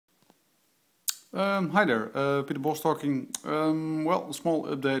Hi there, Peter Bos talking. Well, a small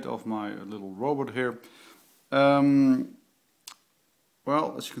update of my little robot here. Well,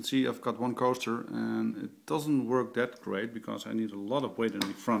 as you can see, I've got one coaster and it doesn't work that great because I need a lot of weight in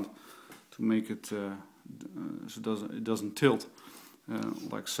the front to make it so it doesn't tilt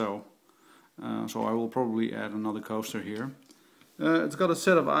like so. So I will probably add another coaster here. It's got a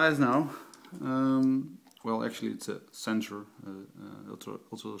set of eyes now. Well, actually, it's a sensor,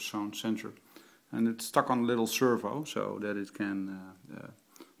 ultrasonic sensor. And it's stuck on a little servo so that it can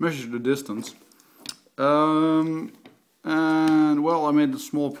measure the distance. And well, I made a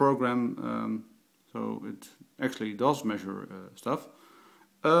small program so it actually does measure stuff.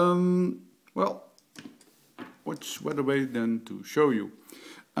 Well, which better way than to show you?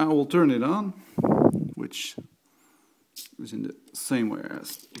 I will turn it on, which is in the same way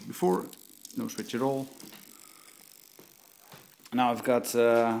as before. No switch at all. Now I've got,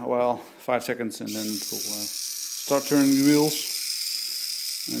 well, 5 seconds and then it will start turning the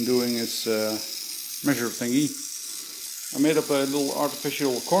wheels and doing its measure thingy. I made up a little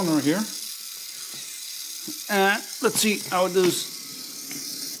artificial corner here. And let's see how it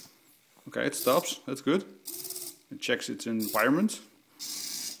does. Okay, it stops, that's good. It checks its environment.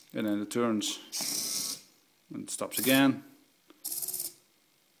 And then it turns and it stops again.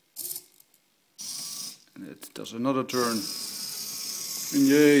 And it does another turn. And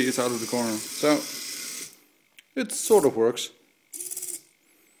yay, it's out of the corner. So, it sort of works.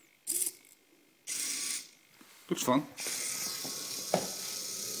 Looks fun.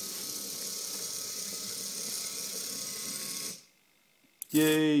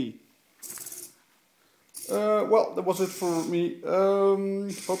 Yay! Well, that was it for me.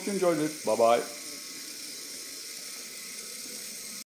 Hope you enjoyed it. Bye bye.